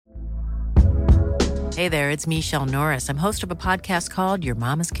Hey there, it's Michelle Norris. I'm host of a podcast called Your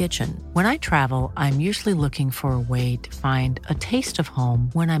Mama's Kitchen. When I travel, I'm usually looking for a way to find a taste of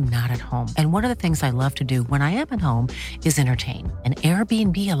home when I'm not at home. And one of the things I love to do when I am at home is entertain. And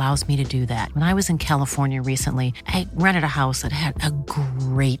Airbnb allows me to do that. When I was in California recently, I rented a house that had a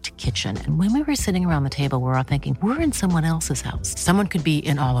great kitchen. And when we were sitting around the table, we were all thinking, we're in someone else's house. Someone could be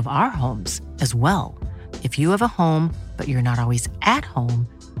in all of our homes as well. If you have a home, but you're not always at home,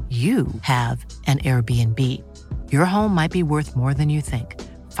 you have an Airbnb. Your home might be worth more than you think.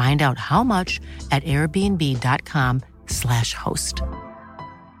 Find out how much at airbnb.com/host.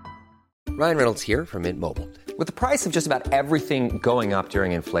 Ryan Reynolds here from Mint Mobile. With the price of just about everything going up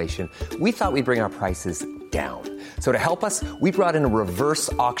during inflation, we thought we'd bring our prices down. So to help us, we brought in a reverse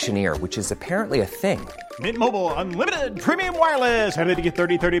auctioneer, which is apparently a thing. Mint Mobile Unlimited Premium Wireless. How to get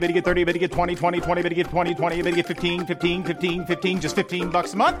 30, 30, bit to get 30, bit to get 20, 20, 20, bit to get 20, 20, bit to get 15, 15, 15, 15, just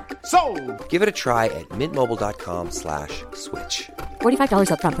 $15 a month? Sold! Give it a try at mintmobile.com/switch.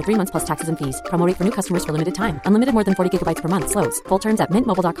 $45 up front for 3 months plus taxes and fees. Promo rate for new customers for limited time. Unlimited more than 40 gigabytes per month. Slows full terms at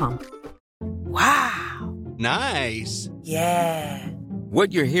mintmobile.com. Wow. Nice. Yeah.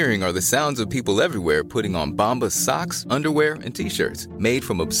 What you're hearing are the sounds of people everywhere putting on Bombas socks, underwear, and T-shirts made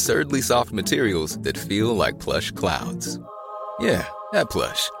from absurdly soft materials that feel like plush clouds. Yeah, that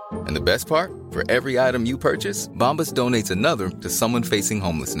plush. And the best part? For every item you purchase, Bombas donates another to someone facing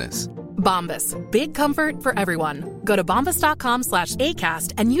homelessness. Bombas. Big comfort for everyone. Go to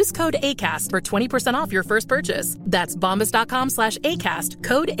bombas.com/ACAST and use code ACAST for 20% off your first purchase. That's bombas.com/ACAST.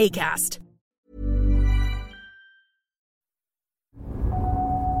 Code ACAST.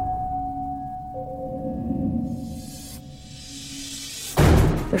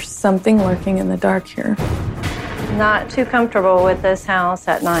 There's something lurking in the dark here. Not too comfortable with this house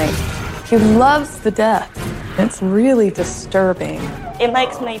at night. He loves the death. It's really disturbing. It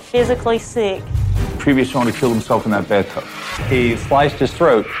makes me physically sick. Previous owner killed himself in that bathtub. He sliced his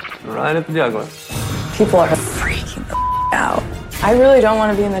throat right at the jugular. People are freaking the out. I really don't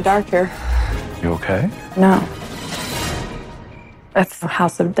want to be in the dark here. You okay? No. That's the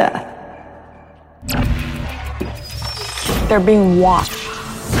house of death. They're being watched.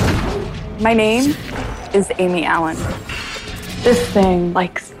 My name is Amy Allen. This thing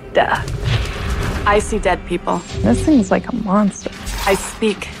likes death. I see dead people. This thing's like a monster. I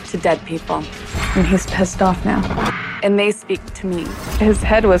speak to dead people. And he's pissed off now. And they speak to me. His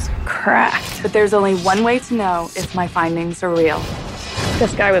head was cracked. But there's only one way to know if my findings are real.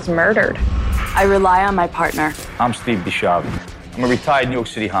 This guy was murdered. I rely on my partner. I'm Steve DiSciavi. I'm a retired New York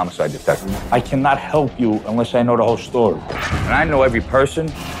City homicide detective. I cannot help you unless I know the whole story. And I know every person,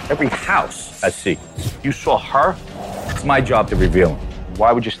 every house has secrets. You saw her, it's my job to reveal them.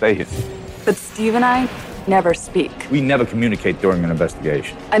 Why would you stay here? But Steve and I never speak. We never communicate during an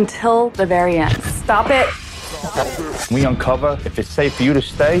investigation. Until the very end. Stop it. We uncover if it's safe for you to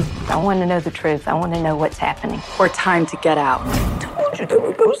stay. I want to know the truth. I want to know what's happening. Or time to get out. I told you there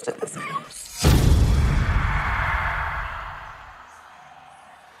were ghosts in this house.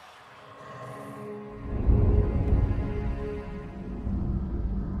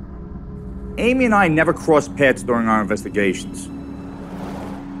 Amy and I never crossed paths during our investigations.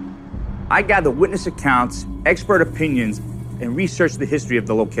 I gather witness accounts, expert opinions, and research the history of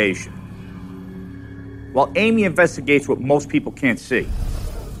the location. While Amy investigates what most people can't see.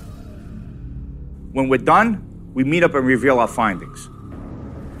 When we're done, we meet up and reveal our findings.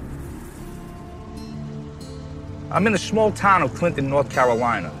 I'm in the small town of Clinton, North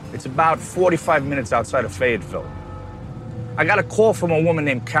Carolina. It's about 45 minutes outside of Fayetteville. I got a call from a woman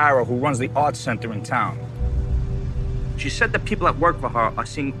named Kara who runs the art center in town. She said that people that work for her are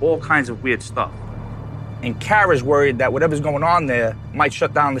seeing all kinds of weird stuff. And Kara's worried that whatever's going on there might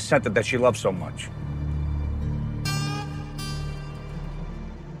shut down the center that she loves so much.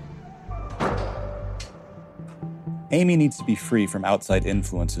 Amy needs to be free from outside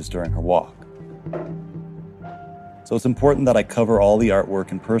influences during her walk. So it's important that I cover all the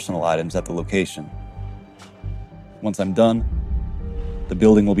artwork and personal items at the location. Once I'm done, the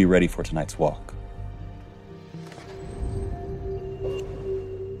building will be ready for tonight's walk.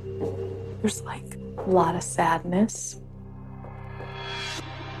 There's like a lot of sadness.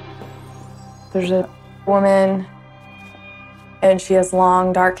 There's a woman and she has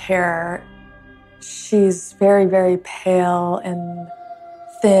long dark hair. She's very, very pale and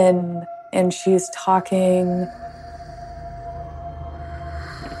thin, and she's talking.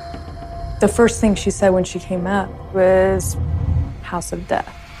 The first thing she said when she came up was House of Death.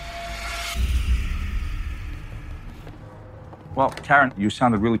 Well, Karen, you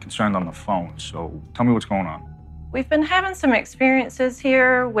sounded really concerned on the phone, so tell me what's going on. We've been having some experiences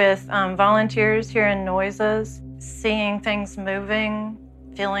here with volunteers hearing noises, seeing things moving,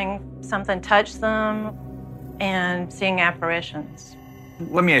 feeling something touch them, and seeing apparitions.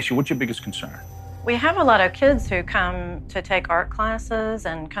 Let me ask you, what's your biggest concern? We have a lot of kids who come to take art classes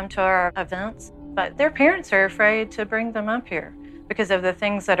and come to our events, but their parents are afraid to bring them up here because of the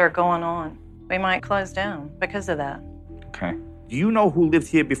things that are going on. We might close down because of that. Okay. Do you know who lived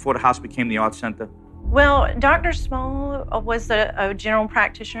here before the house became the art center? Well, Dr. Small was a general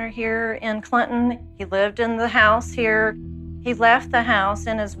practitioner here in Clinton. He lived in the house here. He left the house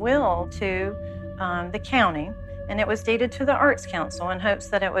in his will to the county, and it was deeded to the Arts Council in hopes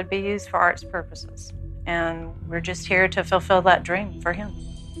that it would be used for arts purposes. And we're just here to fulfill that dream for him.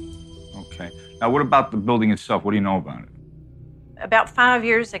 Okay. Now, what about the building itself? What do you know about it? About 5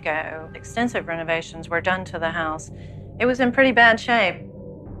 years ago, extensive renovations were done to the house. It was in pretty bad shape.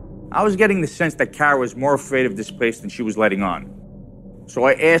 I was getting the sense that Kara was more afraid of this place than she was letting on. So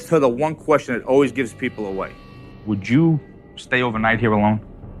I asked her the one question that always gives people away. Would you stay overnight here alone?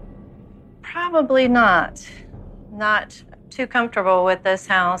 Probably not. Not too comfortable with this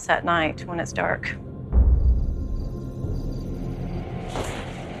house at night when it's dark.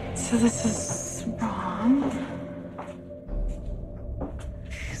 So this is wrong.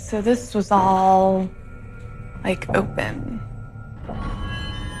 So this was all, like, open.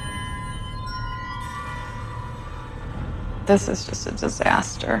 This is just a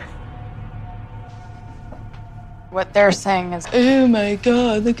disaster. What they're saying is, oh my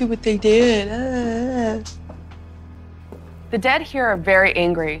God, look at what they did. The dead here are very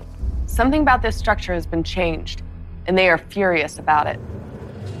angry. Something about this structure has been changed, and they are furious about it.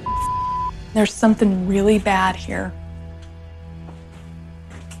 There's something really bad here.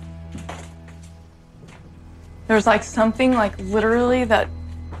 There's like something like literally that,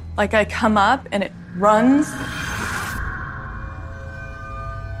 like I come up and it runs.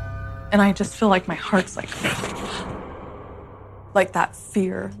 And I just feel like my heart's like that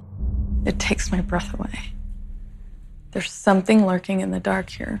fear. It takes my breath away. There's something lurking in the dark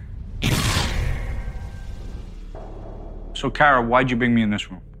here. So, Kara, why'd you bring me in this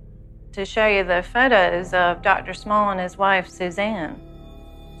room? To show you the photos of Dr. Small and his wife, Suzanne.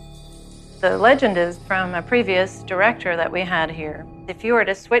 The legend is from a previous director that we had here. If you were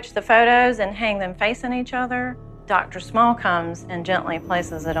to switch the photos and hang them facing each other, Dr. Small comes and gently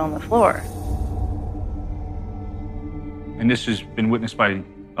places it on the floor. And this has been witnessed by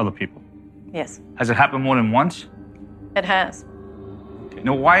other people? Yes. Has it happened more than once? It has. Okay.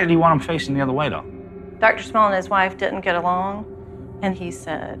 Now, why did he want them facing the other way, though? Dr. Small and his wife didn't get along, and he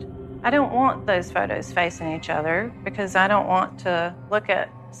said, I don't want those photos facing each other because I don't want to look at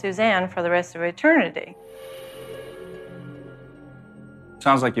Suzanne for the rest of eternity.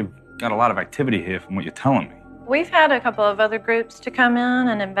 Sounds like you've got a lot of activity here from what you're telling me. We've had a couple of other groups to come in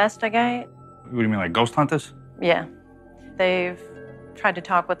and investigate. What do you mean, like ghost hunters? Yeah. They've tried to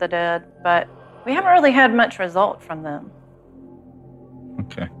talk with the dead, but we haven't really had much result from them.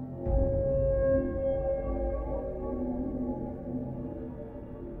 Okay.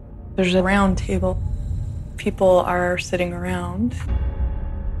 There's a round table. People are sitting around.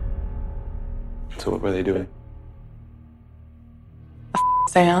 So what were they doing? A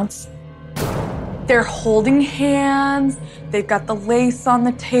seance. They're holding hands. They've got the lace on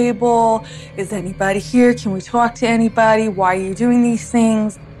the table. Is anybody here? Can we talk to anybody? Why are you doing these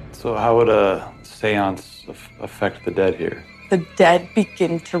things? So how would a seance affect the dead here? The dead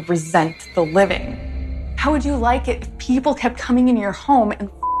begin to resent the living. How would you like it if people kept coming into your home and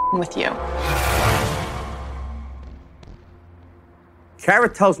with you? Kara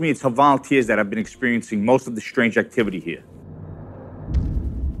tells me it's her volunteers that have been experiencing most of the strange activity here.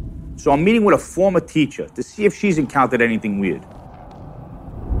 So I'm meeting with a former teacher to see if she's encountered anything weird.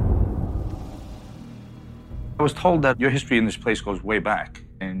 I was told that your history in this place goes way back,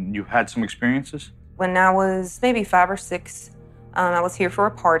 and you've had some experiences? When I was maybe 5 or 6, I was here for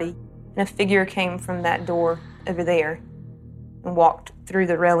a party, and a figure came from that door over there and walked through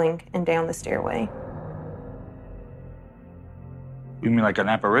the railing and down the stairway. You mean like an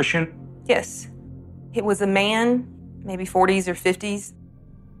apparition? Yes. It was a man, maybe 40s or 50s.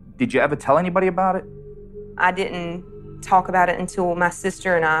 Did you ever tell anybody about it? I didn't talk about it until my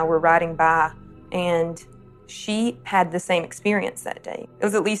sister and I were riding by, and she had the same experience that day. It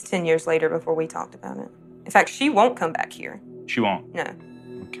was at least 10 years later before we talked about it. In fact, she won't come back here. She won't? No.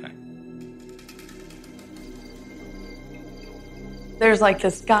 Okay. There's like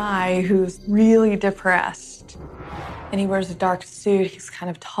this guy who's really depressed, and he wears a dark suit. He's kind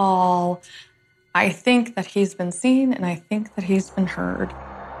of tall. I think that he's been seen, and I think that he's been heard.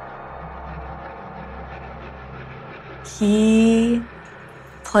 He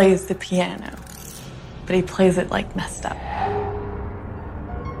plays the piano, but he plays it like messed up.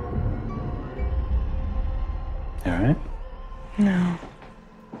 All right. No.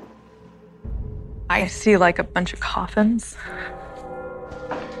 I see like a bunch of coffins.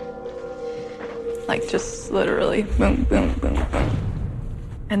 Like just literally boom, boom, boom, boom.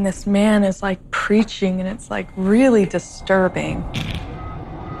 And this man is like preaching and it's like really disturbing.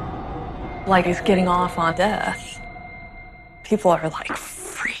 Like he's getting off on death. People are like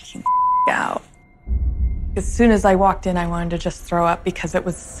freaking out. As soon as I walked in, I wanted to just throw up because it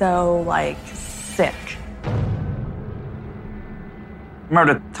was so like sick.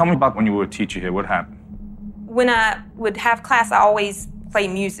 Meredith, tell me about when you were a teacher here. What happened? When I would have class, I always play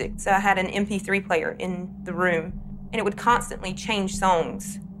music. So I had an MP3 player in the room, and it would constantly change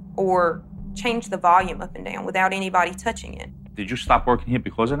songs or change the volume up and down without anybody touching it. Did you stop working here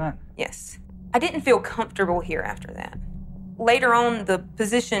because of that? Yes. I didn't feel comfortable here after that. Later on, the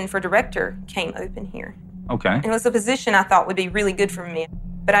position for director came open here. Okay. And it was a position I thought would be really good for me,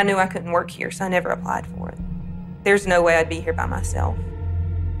 but I knew I couldn't work here, so I never applied for it. There's no way I'd be here by myself.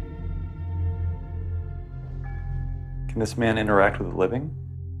 Can this man interact with the living?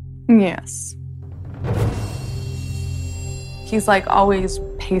 Yes. He's like always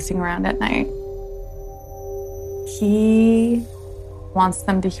pacing around at night. He wants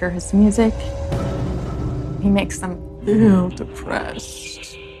them to hear his music. He makes them feel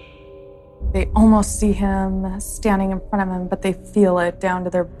depressed. They almost see him standing in front of him, but they feel it down to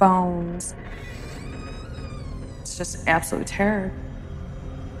their bones. It's just absolute terror.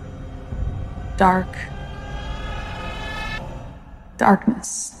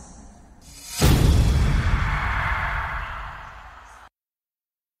 Darkness.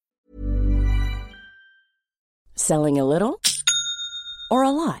 Selling a little or a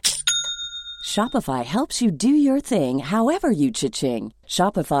lot? Shopify helps you do your thing however you cha-ching.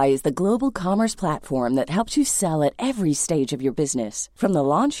 Shopify is the global commerce platform that helps you sell at every stage of your business. From the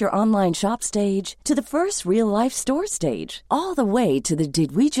launch your online shop stage to the first real-life store stage, all the way to the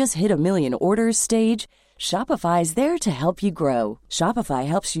did we just hit a million orders stage. Shopify is there to help you grow. Shopify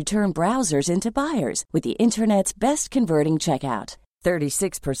helps you turn browsers into buyers with the internet's best converting checkout.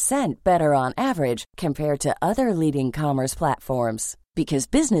 36% better on average compared to other leading commerce platforms. Because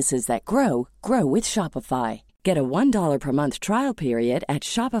businesses that grow, grow with Shopify. Get a $1 per month trial period at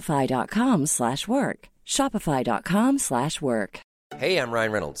shopify.com/work. Shopify.com/work. Hey, I'm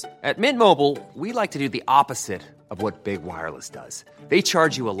Ryan Reynolds. At Mint Mobile, we like to do the opposite of what Big Wireless does. They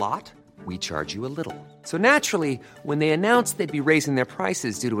charge you a lot. We charge you a little. So naturally, when they announced they'd be raising their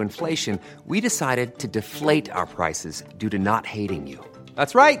prices due to inflation, we decided to deflate our prices due to not hating you.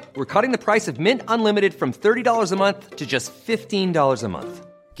 That's right. We're cutting the price of Mint Unlimited from $30 a month to just $15 a month.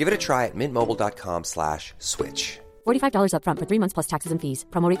 Give it a try at mintmobile.com/switch. $45 up front for 3 months plus taxes and fees.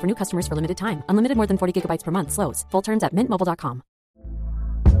 Promo rate for new customers for limited time. Unlimited more than 40 gigabytes per month slows. Full terms at mintmobile.com.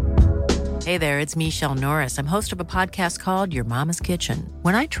 Hey there, it's Michelle Norris. I'm host of a podcast called Your Mama's Kitchen.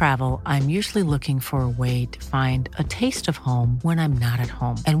 When I travel, I'm usually looking for a way to find a taste of home when I'm not at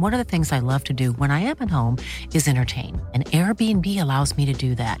home. And one of the things I love to do when I am at home is entertain. And Airbnb allows me to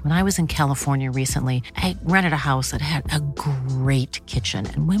do that. When I was in California recently, I rented a house that had a great kitchen.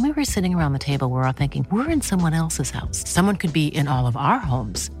 And when we were sitting around the table, we were all thinking, we're in someone else's house. Someone could be in all of our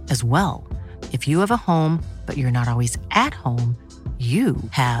homes as well. If you have a home, but you're not always at home, you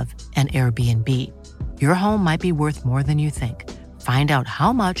have an Airbnb. Your home might be worth more than you think. Find out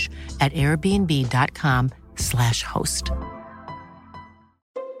how much at airbnb.com/host.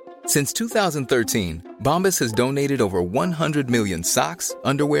 Since 2013, Bombas has donated over 100 million socks,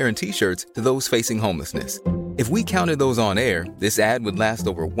 underwear, and T-shirts to those facing homelessness. If we counted those on air, this ad would last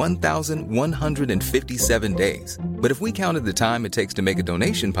over 1,157 days. But if we counted the time it takes to make a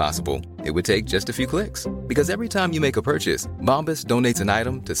donation possible, it would take just a few clicks. Because every time you make a purchase, Bombas donates an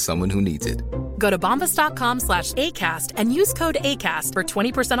item to someone who needs it. Go to bombas.com/ACAST and use code ACAST for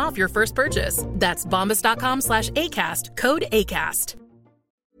 20% off your first purchase. That's bombas.com/ACAST, code ACAST.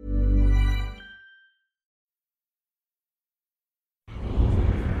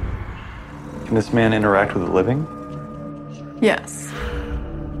 Can this man interact with the living? Yes.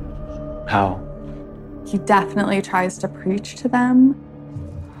 How? He definitely tries to preach to them.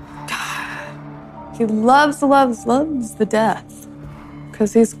 God. He loves the death.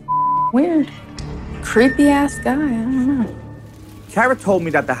 Because he's weird. Creepy ass guy, I don't know. Kara told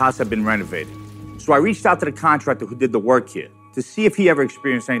me that the house had been renovated. So I reached out to the contractor who did the work here to see if he ever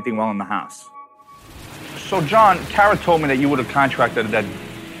experienced anything while in the house. So, John, Kara told me that you were the contractor that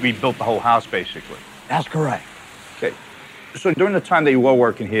rebuilt the whole house, basically. That's correct. Okay. So during the time that you were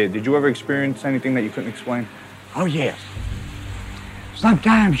working here, did you ever experience anything that you couldn't explain? Oh, yes.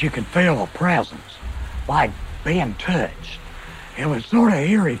 Sometimes you could feel a presence, like being touched. It was sort of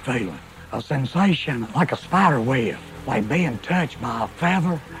eerie feeling, a sensation like a spider web, like being touched by a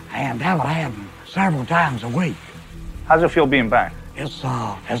feather, and that would happen several times a week. How does it feel being back? It's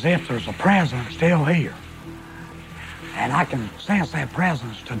as if there's a presence still here. And I can sense that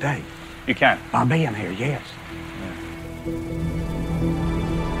presence today. You can? By being here, yes.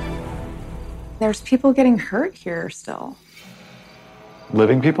 There's people getting hurt here still.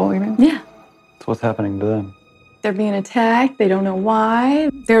 Living people, you mean? Yeah. So what's happening to them? They're being attacked. They don't know why.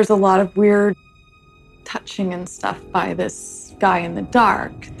 There's a lot of weird touching and stuff by this guy in the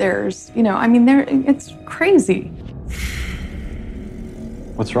dark. There's, it's crazy.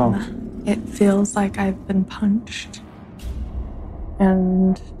 What's wrong? It feels like I've been punched.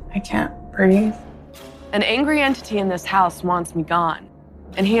 And I can't breathe. An angry entity in this house wants me gone.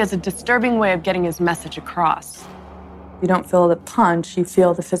 And he has a disturbing way of getting his message across. You don't feel the punch, you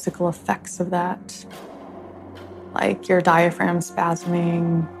feel the physical effects of that. Like your diaphragm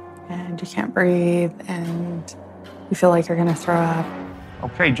spasming, and you can't breathe, and you feel like you're gonna throw up.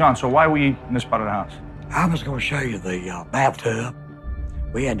 Okay, John, so why were you in this part of the house? I was going to show you the bathtub.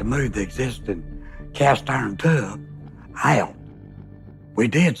 We had to move the existing cast iron tub out. We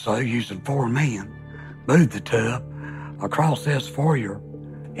did so using 4 men, moved the tub across this foyer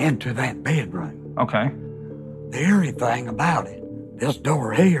into that bedroom. Okay. The eerie thing about it, this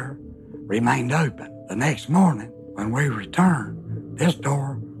door here remained open. The next morning, when we returned, this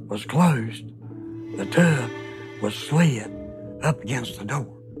door was closed. The tub was slid up against the door.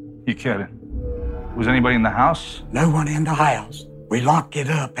 You kidding? Was anybody in the house? No one in the house. We locked it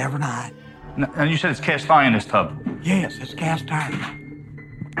up every night. And you said it's cast iron, this tub? Yes, it's cast iron.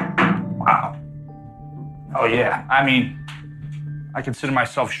 Wow. Oh, yeah. I mean, I consider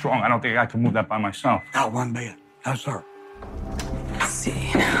myself strong. I don't think I can move that by myself. Not one bit. No, sir. Let's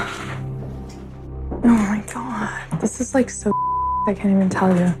see. Oh my God. This is like so I can't even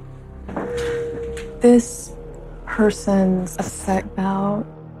tell you. This person's upset about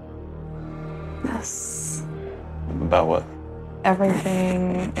this. About what?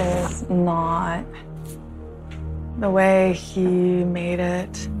 Everything is not the way he made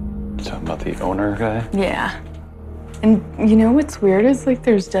it. You talking about the owner guy? Yeah. And you know what's weird is like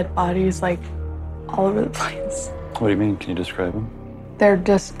there's dead bodies like all over the place. What do you mean? Can you describe them? They're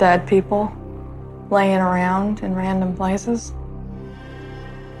just dead people laying around in random places.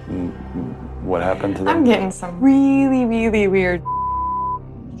 What happened to them? I'm getting some really, really weird.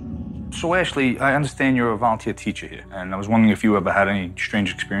 So, Ashley, I understand you're a volunteer teacher here, and I was wondering if you ever had any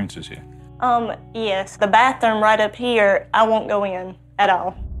strange experiences here. Yes. The bathroom right up here, I won't go in at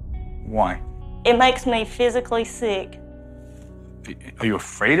all. Why? It makes me physically sick. Are you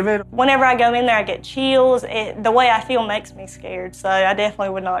afraid of it? Whenever I go in there, I get chills. The way I feel makes me scared, so I definitely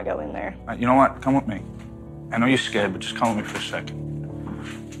would not go in there. You know what? Come with me. I know you're scared, but just come with me for a second.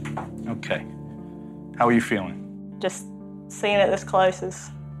 Okay. How are you feeling? Just seeing it this close is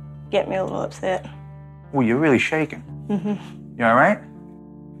getting me a little upset. Oh, you're really shaking. Mm-hmm. You all right?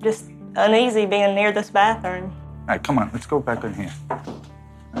 Just uneasy being near this bathroom. All right, come on. Let's go back in here.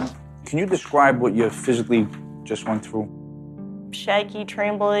 Can you describe what you physically just went through? Shaky,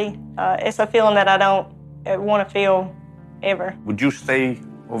 trembly. It's a feeling that I don't want to feel ever. Would you stay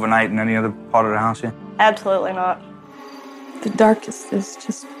overnight in any other part of the house here? Absolutely not. The darkest is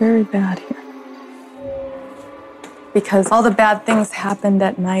just very bad here. Because all the bad things happened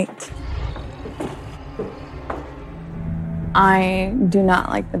at night. I do not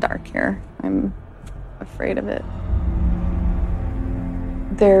like the dark here. I'm afraid of it.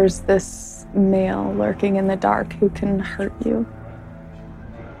 There's this male lurking in the dark who can hurt you.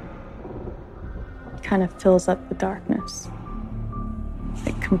 Kind of fills up the darkness.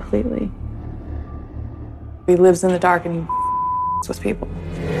 Like completely. He lives in the dark and he with people.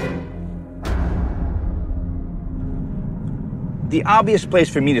 The obvious place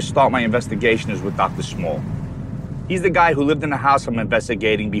for me to start my investigation is with Dr. Small. He's the guy who lived in the house I'm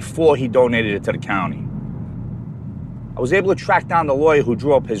investigating before he donated it to the county. I was able to track down the lawyer who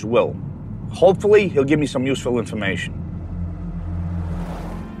drew up his will. Hopefully, he'll give me some useful information.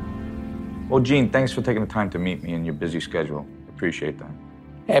 Well, Gene, thanks for taking the time to meet me in your busy schedule. Appreciate that.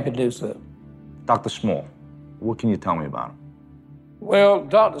 Happy to do so. Dr. Small, what can you tell me about him? Well,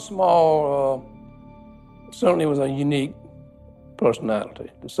 Dr. Small certainly was a unique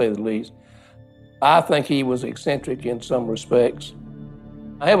personality, to say the least. I think he was eccentric in some respects.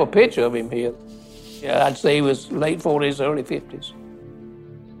 I have a picture of him here. Yeah, I'd say he was late 40s, early 50s.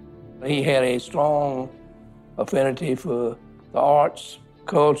 He had a strong affinity for the arts,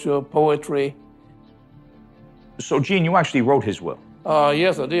 culture, poetry. So, Gene, you actually wrote his will?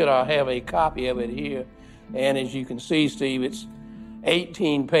 Yes, I did. I have a copy of it here. And as you can see, Steve, it's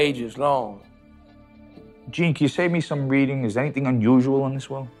 18 pages long. Gene, can you save me some reading? Is there anything unusual in this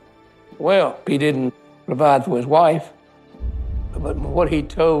will? Well, he didn't provide for his wife. But what he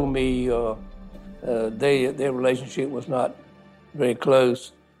told me, their relationship was not very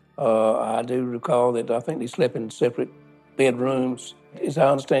close. I do recall that I think they slept in separate bedrooms. As I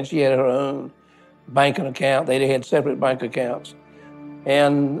understand, she had her own banking account. They had separate bank accounts.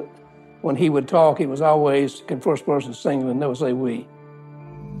 And when he would talk, he was always in first person singular and never say we.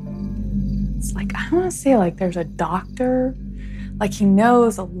 It's like, I don't want to say like there's a doctor. Like he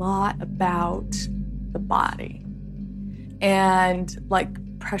knows a lot about the body and like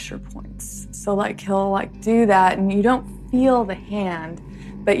pressure points. So like he'll like do that and you don't feel the hand,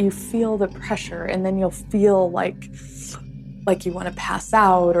 but you feel the pressure and then you'll feel like you want to pass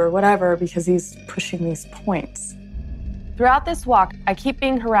out or whatever because he's pushing these points. Throughout this walk, I keep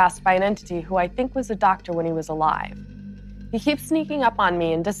being harassed by an entity who I think was a doctor when he was alive. He keeps sneaking up on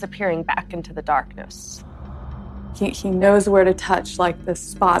me and disappearing back into the darkness. He knows where to touch, like the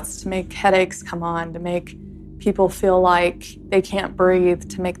spots to make headaches come on, to make people feel like they can't breathe,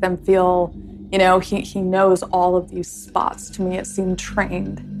 to make them feel, you know, he knows all of these spots. To me, it seemed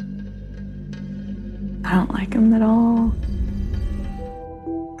trained. I don't like him at all.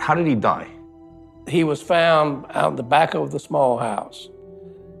 How did he die? He was found out the back of the small house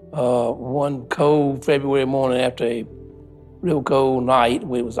one cold February morning after a real cold night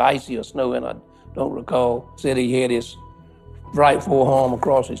when it was icy or snowing, I don't recall. Said he had his right forearm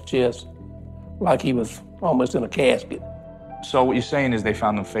across his chest like he was almost in a casket. So what you're saying is they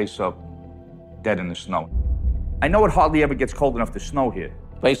found him face up, dead in the snow. I know it hardly ever gets cold enough to snow here.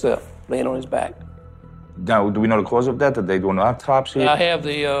 Face up, laying on his back. Now, do we know the cause of death? Did they do an autopsy? I have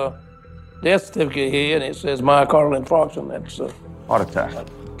the death certificate here, and it says myocardial infarction. That's heart attack.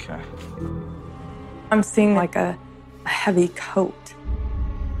 Okay. I'm seeing like a heavy coat.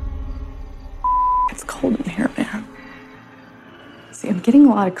 It's cold in here, man. See, I'm getting a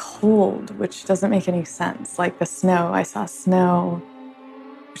lot of cold, which doesn't make any sense. Like the snow, I saw snow,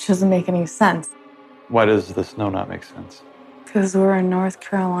 which doesn't make any sense. Why does the snow not make sense? Because we're in North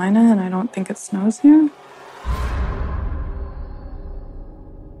Carolina and I don't think it snows here.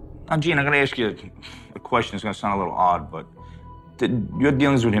 Now, Gene, I'm going to ask you a question that's going to sound a little odd, but your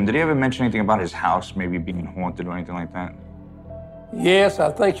dealings with him, did he ever mention anything about his house maybe being haunted or anything like that? Yes,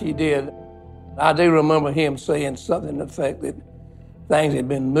 I think he did. I do remember him saying something to the fact that things had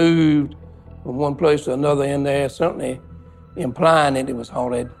been moved from one place to another in there, certainly implying that it was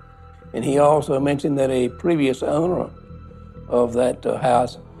haunted. And he also mentioned that a previous owner of that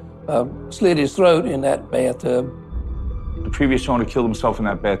house slit his throat in that bathtub. The previous owner killed himself in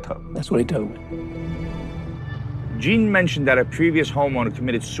that bathtub? That's what he told me. Gene mentioned that a previous homeowner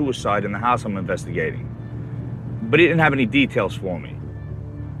committed suicide in the house I'm investigating, but he didn't have any details for me.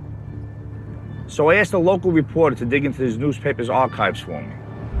 So I asked a local reporter to dig into his newspaper's archives for me.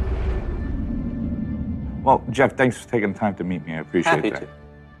 Well, Jeff, thanks for taking the time to meet me. I appreciate that. Happy to.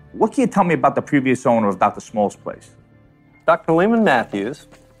 What can you tell me about the previous owner of Dr. Small's place? Dr. Lehman Matthews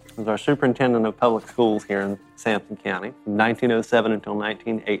was our superintendent of public schools here in Sampson County from 1907 until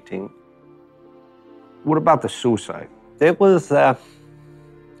 1918. What about the suicide? It was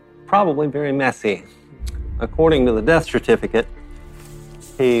probably very messy. According to the death certificate,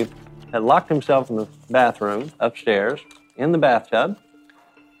 he had locked himself in the bathroom upstairs in the bathtub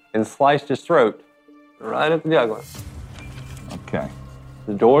and sliced his throat right at the jugular. Okay.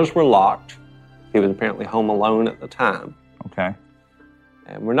 The doors were locked. He was apparently home alone at the time. Okay.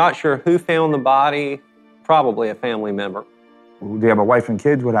 And we're not sure who found the body, probably a family member. Do you have a wife and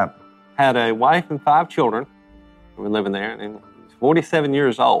kids? What happened? Had a wife and 5 children who were living there, and he was 47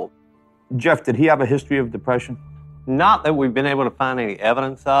 years old. Jeff, did he have a history of depression? Not that we've been able to find any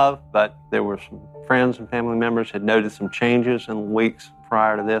evidence of, but there were some friends and family members had noticed some changes in the weeks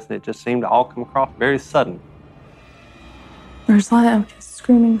prior to this, and it just seemed to all come across very sudden. There's a lot of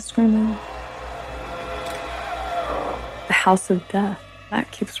screaming. The House of Death. That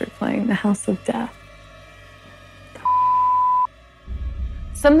keeps replaying. The House of Death.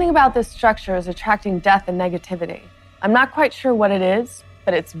 Something about this structure is attracting death and negativity. I'm not quite sure what it is,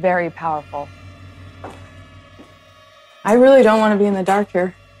 but it's very powerful. I really don't want to be in the dark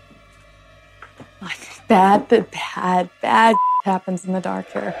here. Like, bad happens in the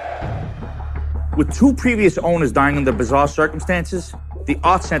dark here. With 2 previous owners dying under bizarre circumstances, the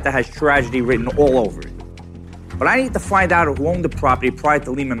Art Center has tragedy written all over it. But I need to find out who owned the property prior to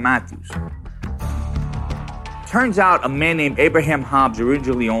Lehman Matthews. Turns out a man named Abraham Hobbs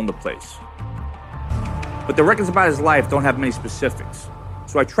originally owned the place. But but the records about his life don't have many specifics.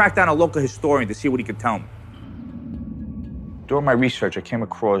 So I tracked down a local historian to see what he could tell me. During my research, I came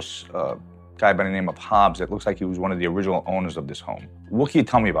across a guy by the name of Hobbs. It looks like he was one of the original owners of this home. What can you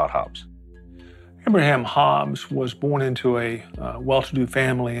tell me about Hobbs? Abraham Hobbs was born into a well-to-do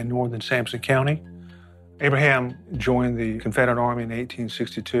family in northern Sampson County. Abraham joined the Confederate Army in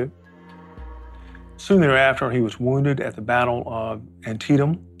 1862. Soon thereafter, he was wounded at the Battle of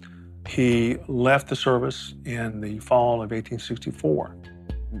Antietam. He left the service in the fall of 1864.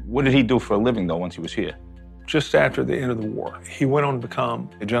 What did he do for a living, though, once he was here? Just after the end of the war, he went on to become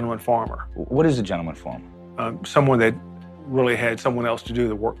a gentleman farmer. What is a gentleman farmer? Someone that really had someone else to do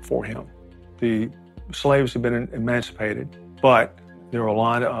the work for him. The slaves had been emancipated, but there were a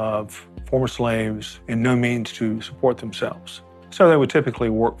lot of former slaves in no means to support themselves. So they would typically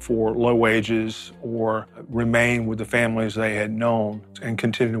work for low wages or remain with the families they had known and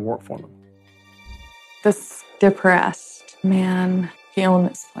continue to work for them. This depressed man, he owned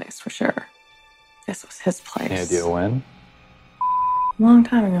this place for sure. This was his place. Any idea when? A long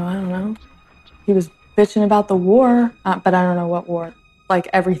time ago, I don't know. He was bitching about the war, but I don't know what war. Like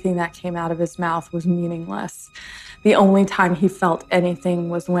everything that came out of his mouth was meaningless. The only time he felt anything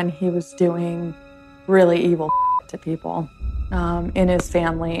was when he was doing really evil to people in his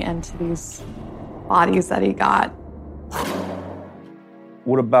family and to these bodies that he got.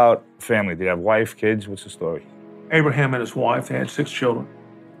 What about family? Did he have wife, kids? What's the story? Abraham and his wife, they had 6 children.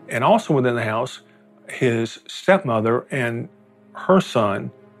 And also within the house, his stepmother and her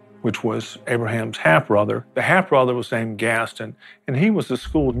son, which was Abraham's half-brother. The half-brother was named Gaston, and he was the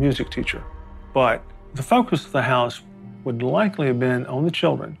school music teacher. But the focus of the house would likely have been on the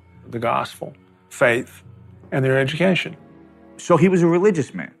children, the gospel, faith, and their education. So he was a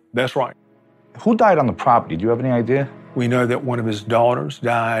religious man? That's right. Who died on the property? Do you have any idea? We know that one of his daughters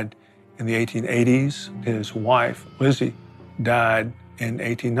died in the 1880s. His wife, Lizzie, died in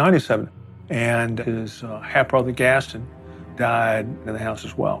 1897. And his half-brother, Gaston, died in the house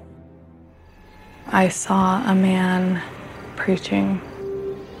as well. I saw a man preaching,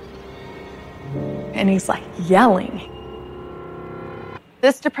 and he's like yelling.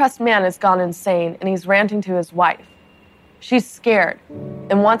 This depressed man has gone insane, and he's ranting to his wife. She's scared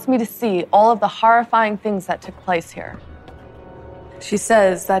and wants me to see all of the horrifying things that took place here. She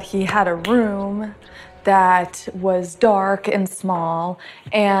says that he had a room that was dark and small,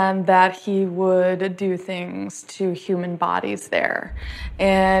 and that he would do things to human bodies there.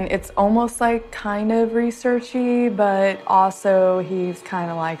 And it's almost like kind of researchy, but also he kind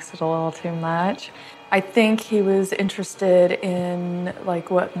of likes it a little too much. I think he was interested in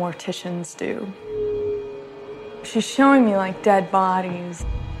like what morticians do. She's showing me like dead bodies,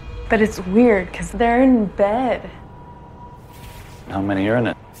 but it's weird because they're in bed. How many are in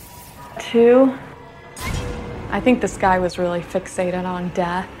it? 2. I think this guy was really fixated on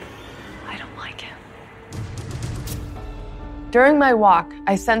death. I don't like him. During my walk,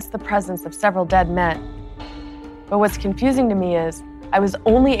 I sensed the presence of several dead men. But what's confusing to me is I was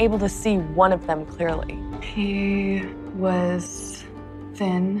only able to see one of them clearly. He was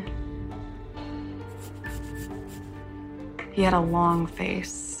thin. He had a long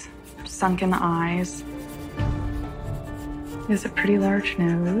face, sunken eyes. He has a pretty large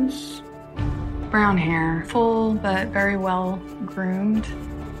nose. Brown hair, full but very well groomed.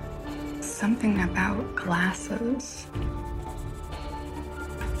 Something about glasses.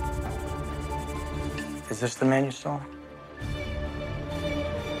 Is this the man you saw?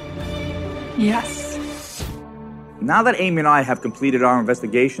 Yes. Now that Amy and I have completed our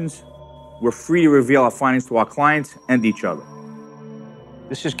investigations, we're free to reveal our findings to our clients and each other.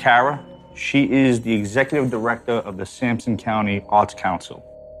 This is Kara. She is the executive director of the Sampson County Arts Council.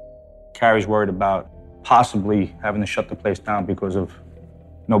 Carrie's worried about possibly having to shut the place down because of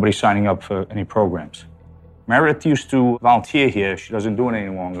nobody signing up for any programs. Meredith used to volunteer here. She doesn't do it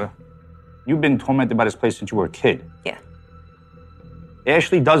any longer. You've been tormented by this place since you were a kid. Yeah.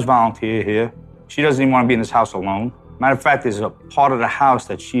 Ashley does volunteer here. She doesn't even want to be in this house alone. Matter of fact, there's a part of the house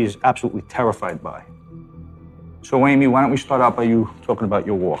that she is absolutely terrified by. So, Amy, why don't we start out by you talking about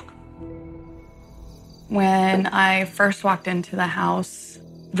your walk? When I first walked into the house,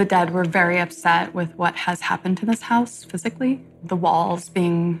 the dead were very upset with what has happened to this house physically. The walls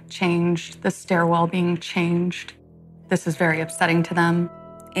being changed, the stairwell being changed. This is very upsetting to them.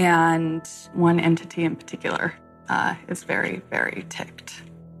 And one entity in particular is very, very ticked.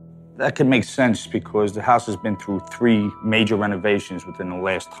 That could make sense because the house has been through 3 major renovations within the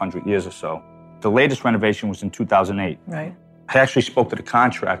last 100 years or so. The latest renovation was in 2008. Right. I actually spoke to the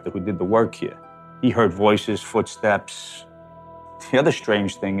contractor who did the work here. He heard voices, footsteps. The other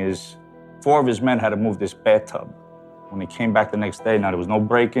strange thing is 4 of his men had to move this bathtub. When they came back the next day, now there was no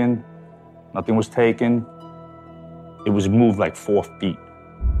break-in, nothing was taken. It was moved like 4 feet.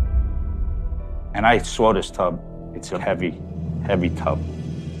 And I saw this tub. It's a heavy, heavy tub.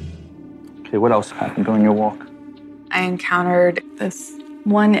 Okay, what else happened during your walk? I encountered this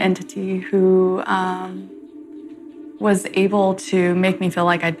one entity who was able to make me feel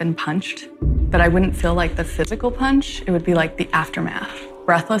like I'd been punched, but I wouldn't feel like the physical punch. It would be like the aftermath.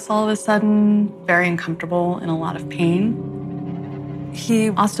 Breathless all of a sudden, very uncomfortable, in a lot of pain. He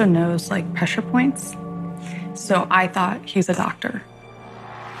also knows like pressure points, so I thought he's a doctor.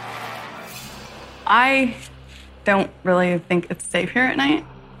 I don't really think it's safe here at night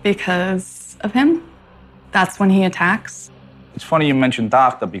because of him. That's when he attacks. It's funny you mentioned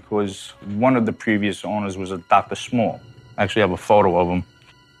doctor because one of the previous owners was a Dr. Small. I actually have a photo of him.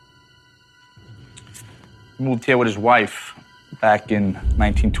 He moved here with his wife back in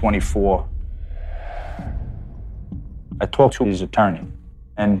 1924. I talked to his attorney,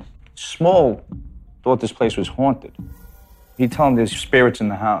 and Small thought this place was haunted. He told him there's spirits in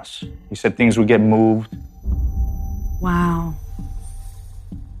the house. He said things would get moved. Wow.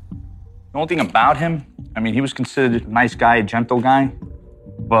 The only thing about him, I mean, he was considered a nice guy, a gentle guy,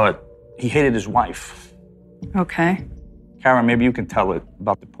 but he hated his wife. Okay. Karen, maybe you can tell it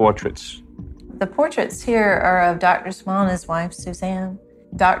about the portraits. The portraits here are of Dr. Small and his wife, Suzanne.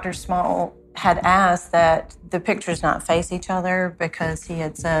 Dr. Small had asked that the pictures not face each other because he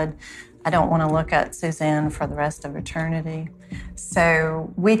had said, I don't want to look at Suzanne for the rest of eternity.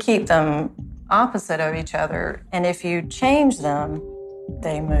 So we keep them opposite of each other, and if you change them,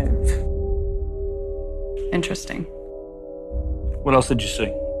 they move. Interesting. What else did you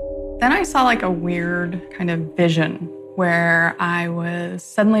see? Then I saw like a weird kind of vision where I was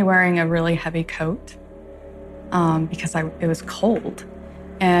suddenly wearing a really heavy coat because it was cold.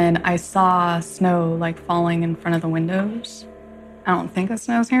 And I saw snow like falling in front of the windows. I don't think it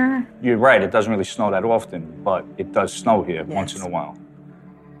snows here. You're right, it doesn't really snow that often, but it does snow here once in a while.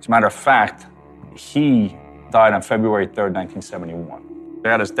 As a matter of fact, he died on February 3rd, 1971. I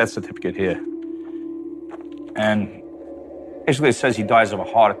got his death certificate here. And basically it says he dies of a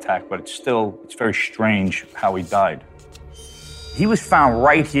heart attack, but it's very strange how he died. He was found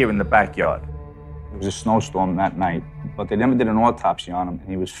right here in the backyard. It was a snowstorm that night, but they never did an autopsy on him, and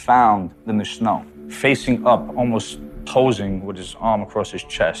he was found in the snow, facing up, almost posing with his arm across his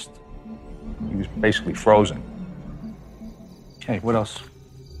chest. He was basically frozen. Okay, what else?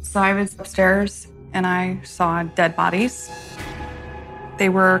 So I was upstairs and I saw dead bodies. They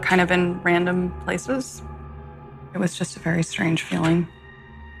were kind of in random places. It was just a very strange feeling.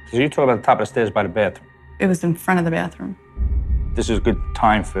 So you talk about the top of the stairs by the bathroom. It was in front of the bathroom. This is a good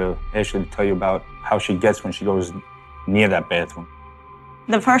time for Ashley to tell you about how she gets when she goes near that bathroom.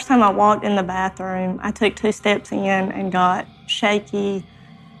 The first time I walked in the bathroom, I took 2 steps in and got shaky,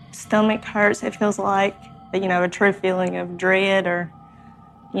 stomach hurts. It feels like, a true feeling of dread or,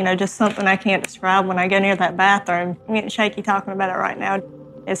 just something I can't describe when I go near that bathroom. I'm getting shaky talking about it right now.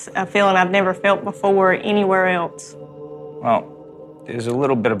 It's a feeling I've never felt before anywhere else. Well, there's a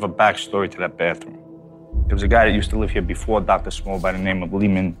little bit of a backstory to that bathroom. There was a guy that used to live here before Dr. Small by the name of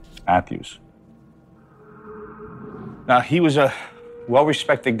Lehman Matthews. Now, he was a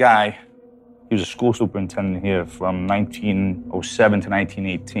well-respected guy. He was a school superintendent here from 1907 to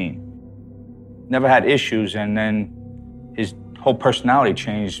 1918. Never had issues, and then his whole personality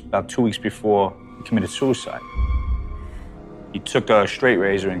changed about 2 weeks before he committed suicide. He took a straight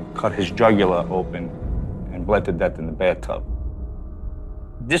razor and cut his jugular open and bled to death in the bathtub.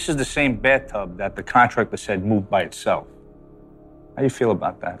 This is the same bathtub that the contractor said moved by itself. How do you feel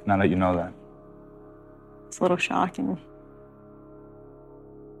about that, now that you know that? It's a little shocking.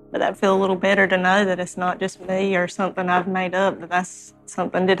 But I feel a little better to know that it's not just me or something I've made up, that that's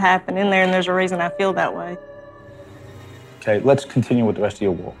something did happen in there and there's a reason I feel that way. Okay, let's continue with the rest of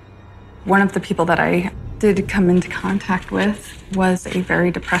your walk. One of the people that I did come into contact with was a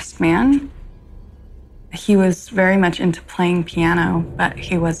very depressed man. He was very much into playing piano, but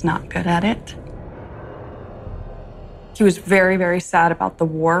he was not good at it. He was very, very sad about the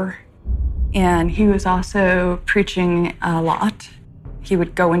war, and he was also preaching a lot. He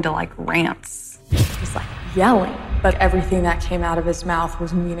would go into like rants, just like yelling, but everything that came out of his mouth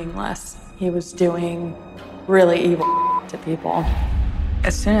was meaningless. He was doing really evil to people.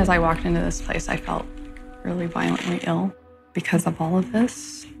 As soon as I walked into this place, I felt really violently ill because of all of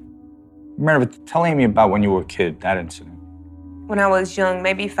this. Meredith, tell Amy about when you were a kid, that incident. When I was young,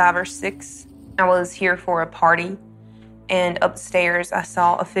 maybe 5 or 6, I was here for a party, and upstairs I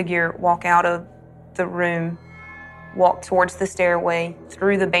saw a figure walk out of the room, walked towards the stairway,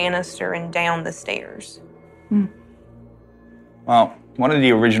 through the banister, and down the stairs. Well, one of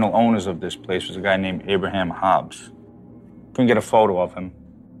the original owners of this place was a guy named Abraham Hobbs. Couldn't get a photo of him.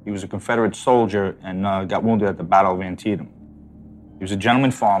 He was a Confederate soldier and got wounded at the Battle of Antietam. He was a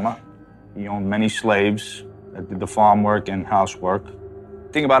gentleman farmer. He owned many slaves that did the farm work and housework. The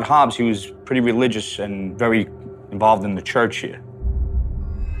thing about Hobbs, he was pretty religious and very involved in the church here.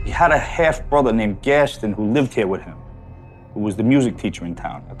 He had a half-brother named Gaston who lived here with him, who was the music teacher in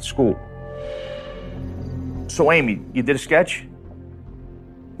town at the school. So, Amy, you did a sketch?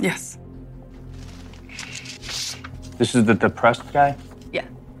 Yes. This is the depressed guy? Yeah.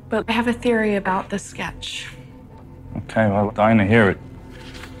 But I have a theory about the sketch. Okay, well, I'm dying to hear it.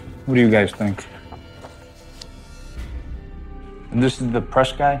 What do you guys think? And this is the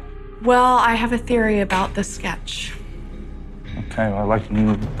depressed guy? Well, I have a theory about the sketch. Okay, well,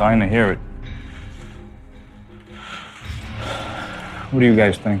 I'm dying to hear it. What do you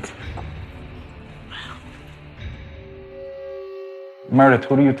guys think? Meredith,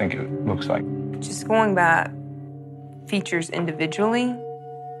 who do you think it looks like? Just going by features individually,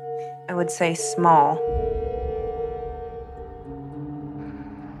 I would say small.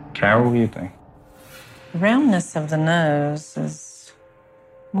 Carol, what do you think? The roundness of the nose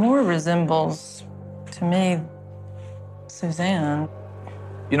more resembles, to me, Suzanne.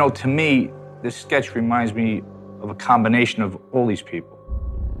 You know, to me, this sketch reminds me of a combination of all these people.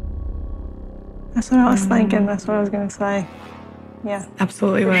 That's what I was thinking. That's what I was going to say. Yeah.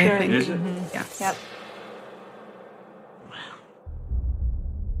 Absolutely what I think. Is it? Yeah. Yep.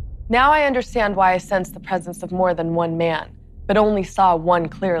 Now I understand why I sensed the presence of more than one man, but only saw one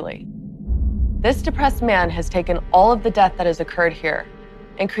clearly. This depressed man has taken all of the death that has occurred here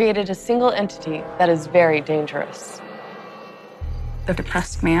and created a single entity that is very dangerous. The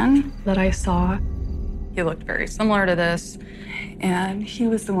depressed man that I saw, he looked very similar to this, and he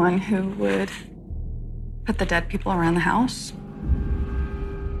was the one who would put the dead people around the house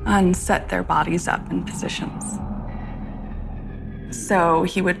and set their bodies up in positions. So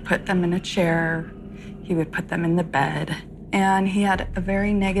he would put them in a chair, he would put them in the bed, and he had a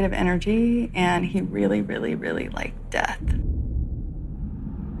very negative energy, and he really, really, really liked death.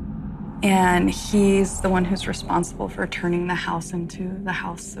 And he's the one who's responsible for turning the house into the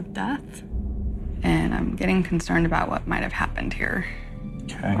house of death. And I'm getting concerned about what might have happened here,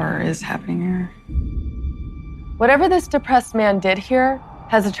 or is happening here. Whatever this depressed man did here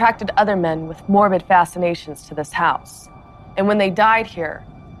has attracted other men with morbid fascinations to this house. And when they died here,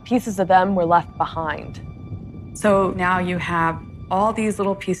 pieces of them were left behind. So now you have all these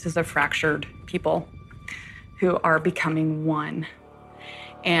little pieces of fractured people who are becoming one.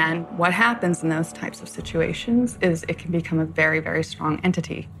 And what happens in those types of situations is it can become a very, very strong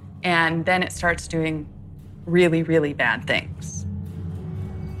entity. And then it starts doing really, really bad things.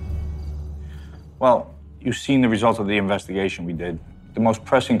 Well, you've seen the results of the investigation we did. The most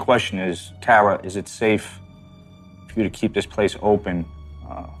pressing question is, Tara, is it safe for you to keep this place open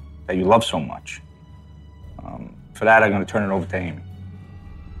that you love so much? For that, I'm going to turn it over to Amy.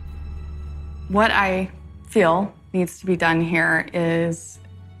 What I feel needs to be done here is,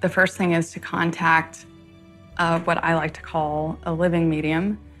 the first thing is to contact what I like to call a living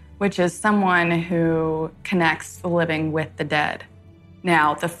medium, which is someone who connects the living with the dead.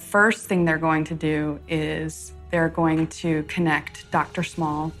 Now, the first thing they're going to do is they're going to connect Dr.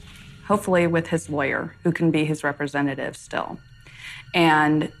 Small, hopefully with his lawyer, who can be his representative still.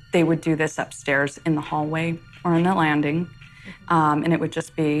 And they would do this upstairs in the hallway or in the landing. And it would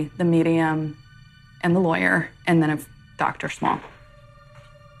just be the medium and the lawyer, and then Dr. Small.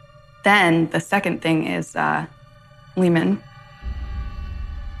 Then the second thing is Lehman.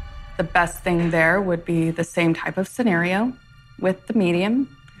 The best thing there would be the same type of scenario with the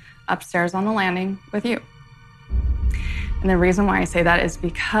medium upstairs on the landing with you. And the reason why I say that is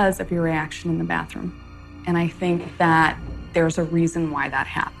because of your reaction in the bathroom. And I think that there's a reason why that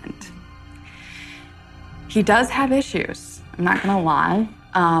happened. He does have issues, I'm not gonna lie,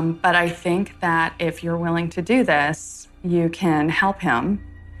 but I think that if you're willing to do this, you can help him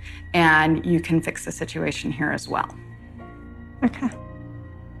and you can fix the situation here as well. Okay.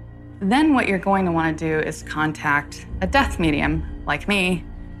 Then what you're going to want to do is contact a death medium like me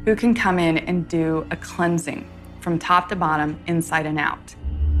who can come in and do a cleansing from top to bottom, inside and out.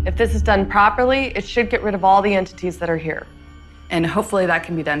 If this is done properly, it should get rid of all the entities that are here. And hopefully that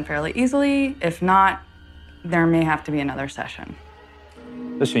can be done fairly easily. If not, there may have to be another session.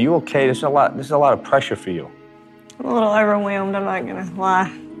 Listen, you okay? This is a lot of pressure for you. I'm a little overwhelmed, I'm not gonna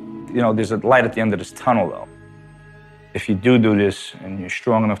lie. You know, there's a light at the end of this tunnel, though. If you do this and you're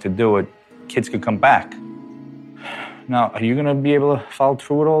strong enough to do it, kids could come back. Now, are you going to be able to follow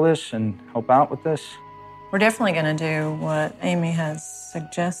through with all this and help out with this? We're definitely going to do what Amy has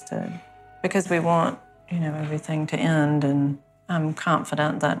suggested because we want, everything to end, and I'm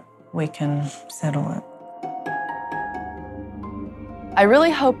confident that we can settle it. I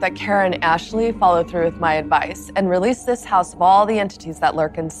really hope that Kara and Ashley follow through with my advice and release this house of all the entities that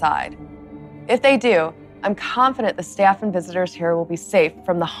lurk inside. If they do, I'm confident the staff and visitors here will be safe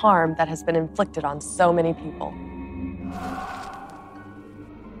from the harm that has been inflicted on so many people.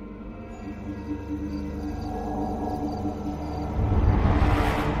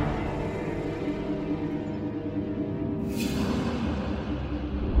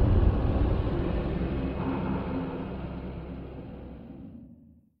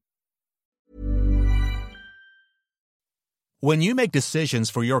 When you make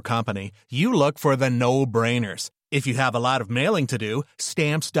decisions for your company, you look for the no-brainers. If you have a lot of mailing to do,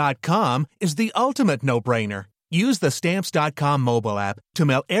 Stamps.com is the ultimate no-brainer. Use the Stamps.com mobile app to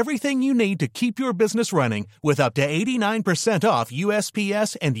mail everything you need to keep your business running with up to 89% off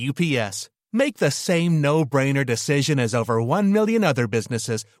USPS and UPS. Make the same no-brainer decision as over 1 million other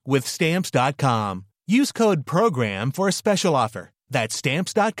businesses with Stamps.com. Use code PROGRAM for a special offer. That's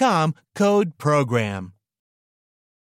Stamps.com, code PROGRAM.